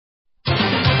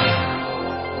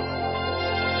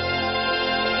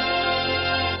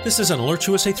This is an Alert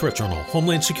USA Threat Journal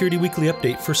Homeland Security Weekly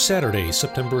Update for Saturday,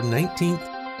 September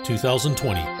 19th,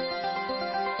 2020.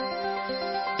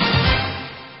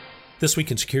 This week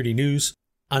in security news.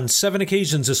 On 7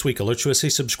 occasions this week, Alert USA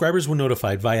subscribers were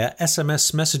notified via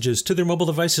SMS messages to their mobile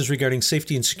devices regarding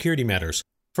safety and security matters.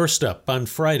 First up, on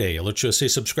Friday, Alert USA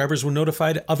subscribers were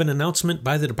notified of an announcement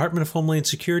by the Department of Homeland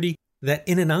Security that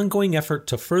in an ongoing effort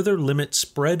to further limit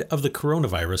spread of the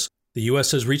coronavirus, the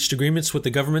U.S. has reached agreements with the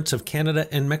governments of Canada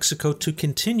and Mexico to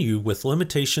continue with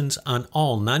limitations on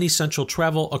all non-essential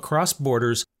travel across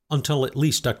borders until at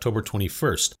least October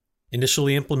 21st.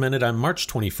 Initially implemented on March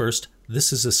 21st,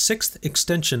 this is a 6th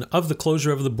extension of the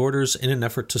closure of the borders in an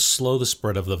effort to slow the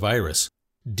spread of the virus.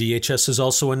 DHS has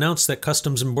also announced that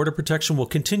Customs and Border Protection will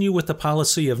continue with the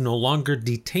policy of no longer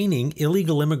detaining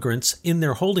illegal immigrants in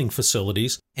their holding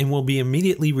facilities and will be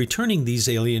immediately returning these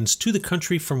aliens to the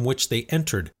country from which they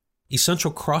entered.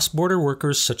 Essential cross-border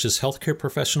workers such as healthcare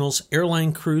professionals,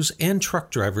 airline crews, and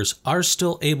truck drivers are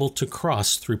still able to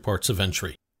cross through ports of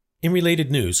entry. In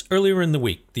related news, earlier in the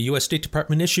week, the U.S. State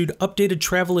Department issued updated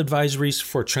travel advisories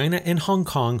for China and Hong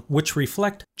Kong, which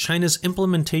reflect China's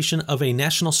implementation of a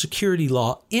national security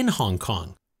law in Hong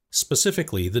Kong.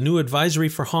 Specifically, the new advisory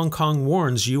for Hong Kong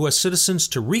warns U.S. citizens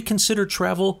to reconsider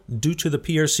travel due to the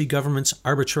PRC government's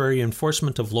arbitrary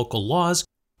enforcement of local laws,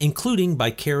 including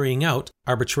by carrying out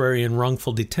arbitrary and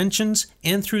wrongful detentions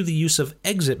and through the use of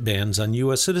exit bans on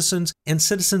U.S. citizens and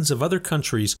citizens of other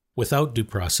countries without due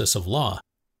process of law.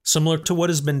 Similar to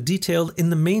what has been detailed in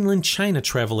the mainland China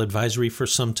travel advisory for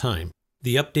some time,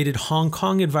 the updated Hong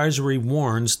Kong advisory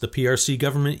warns the PRC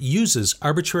government uses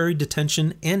arbitrary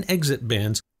detention and exit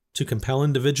bans to compel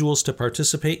individuals to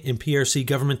participate in PRC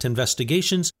government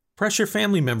investigations, pressure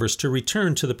family members to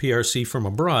return to the PRC from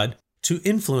abroad, to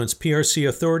influence PRC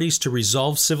authorities to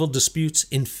resolve civil disputes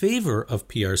in favor of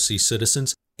PRC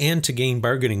citizens, and to gain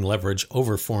bargaining leverage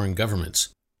over foreign governments.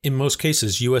 In most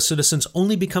cases, U.S. citizens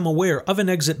only become aware of an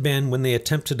exit ban when they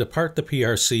attempt to depart the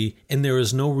PRC, and there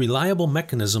is no reliable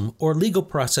mechanism or legal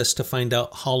process to find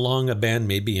out how long a ban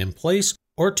may be in place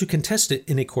or to contest it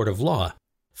in a court of law.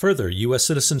 Further, U.S.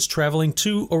 citizens traveling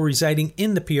to or residing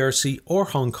in the PRC or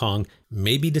Hong Kong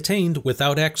may be detained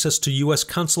without access to U.S.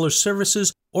 consular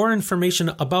services or information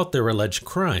about their alleged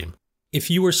crime. If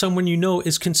you or someone you know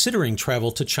is considering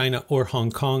travel to China or Hong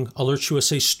Kong, Alert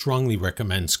USA strongly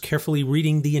recommends carefully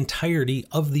reading the entirety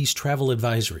of these travel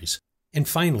advisories. And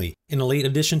finally, in a late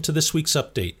addition to this week's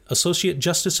update, Associate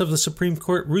Justice of the Supreme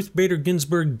Court Ruth Bader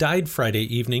Ginsburg died Friday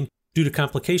evening due to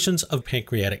complications of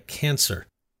pancreatic cancer.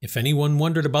 If anyone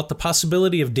wondered about the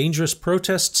possibility of dangerous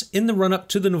protests in the run-up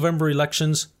to the November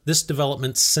elections, this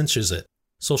development cinches it.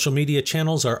 Social media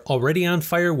channels are already on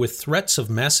fire with threats of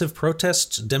massive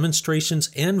protests, demonstrations,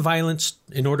 and violence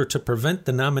in order to prevent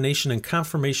the nomination and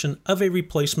confirmation of a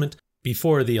replacement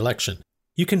before the election.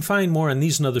 You can find more on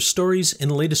these and other stories in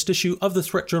the latest issue of the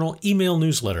Threat Journal email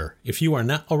newsletter. If you are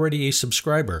not already a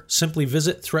subscriber, simply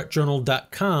visit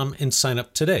threatjournal.com and sign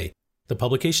up today. The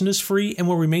publication is free and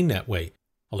will remain that way.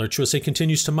 Alert USA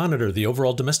continues to monitor the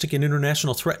overall domestic and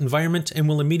international threat environment and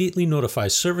will immediately notify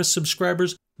service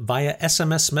subscribers via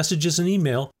SMS messages and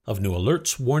email of new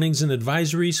alerts, warnings, and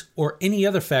advisories, or any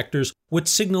other factors which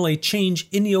signal a change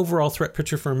in the overall threat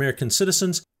picture for American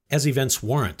citizens as events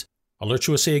warrant. Alert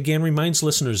USA again reminds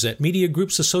listeners that media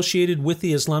groups associated with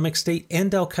the Islamic State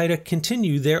and Al-Qaeda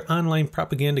continue their online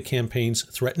propaganda campaigns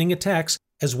threatening attacks,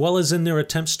 as well as in their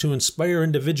attempts to inspire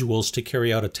individuals to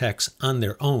carry out attacks on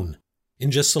their own. In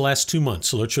just the last 2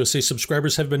 months, Alert USA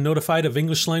subscribers have been notified of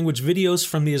English-language videos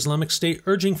from the Islamic State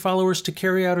urging followers to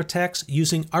carry out attacks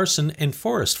using arson and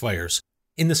forest fires.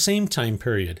 In the same time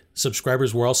period,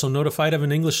 subscribers were also notified of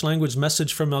an English-language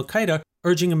message from Al-Qaeda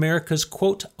urging America's,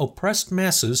 quote, oppressed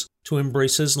masses to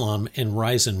embrace Islam and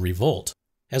rise in revolt.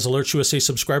 As Alert USA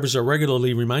subscribers are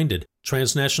regularly reminded,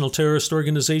 transnational terrorist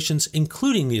organizations,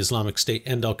 including the Islamic State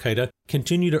and Al-Qaeda,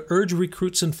 continue to urge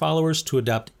recruits and followers to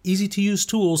adopt easy-to-use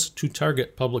tools to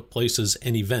target public places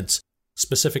and events.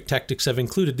 Specific tactics have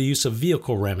included the use of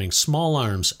vehicle ramming, small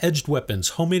arms, edged weapons,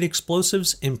 homemade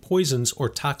explosives, and poisons or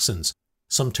toxins.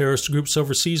 Some terrorist groups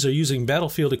overseas are using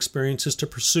battlefield experiences to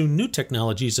pursue new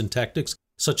technologies and tactics,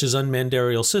 such as unmanned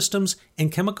aerial systems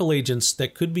and chemical agents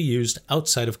that could be used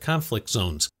outside of conflict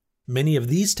zones. Many of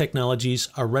these technologies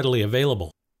are readily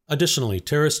available. Additionally,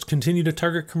 terrorists continue to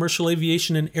target commercial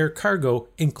aviation and air cargo,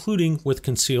 including with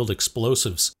concealed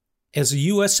explosives. As the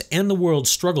U.S. and the world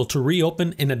struggle to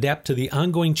reopen and adapt to the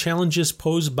ongoing challenges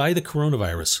posed by the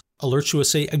coronavirus, Alert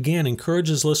USA again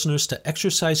encourages listeners to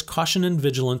exercise caution and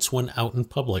vigilance when out in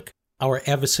public. Our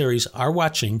adversaries are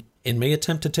watching, and may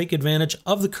attempt to take advantage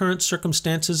of the current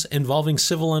circumstances involving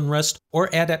civil unrest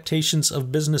or adaptations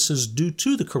of businesses due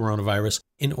to the coronavirus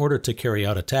in order to carry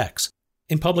out attacks.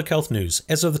 In public health news,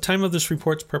 as of the time of this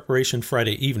report's preparation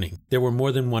Friday evening, there were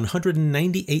more than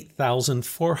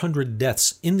 198,400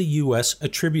 deaths in the U.S.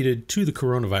 attributed to the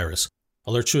coronavirus.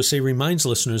 AlertsUSA reminds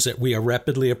listeners that we are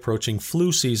rapidly approaching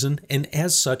flu season, and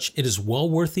as such, it is well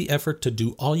worth the effort to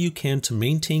do all you can to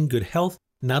maintain good health,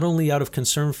 not only out of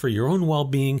concern for your own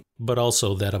well-being, but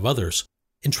also that of others.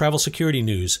 In travel security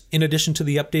news, in addition to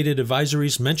the updated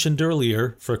advisories mentioned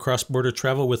earlier for cross-border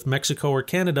travel with Mexico or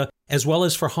Canada, as well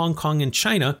as for Hong Kong and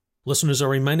China, listeners are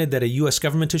reminded that a U.S.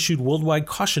 government-issued worldwide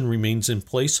caution remains in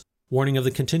place, warning of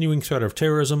the continuing threat of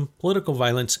terrorism, political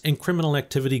violence, and criminal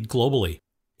activity globally.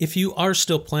 If you are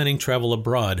still planning travel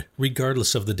abroad,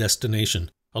 regardless of the destination,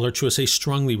 AlertsUSA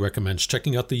strongly recommends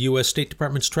checking out the U.S. State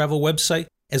Department's travel website,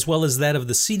 as well as that of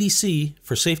the CDC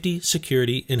for safety,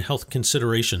 security, and health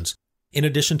considerations. In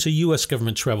addition to U.S.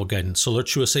 government travel guidance,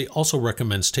 AlertsUSA also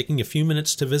recommends taking a few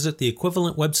minutes to visit the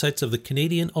equivalent websites of the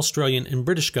Canadian, Australian, and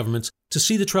British governments to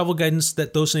see the travel guidance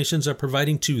that those nations are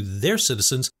providing to their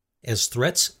citizens, as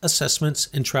threats, assessments,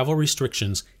 and travel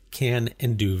restrictions can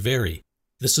and do vary.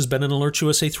 This has been an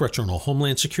AlertsUSA Threat Journal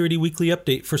Homeland Security Weekly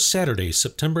Update for Saturday,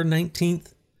 September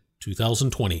 19th,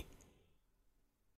 2020.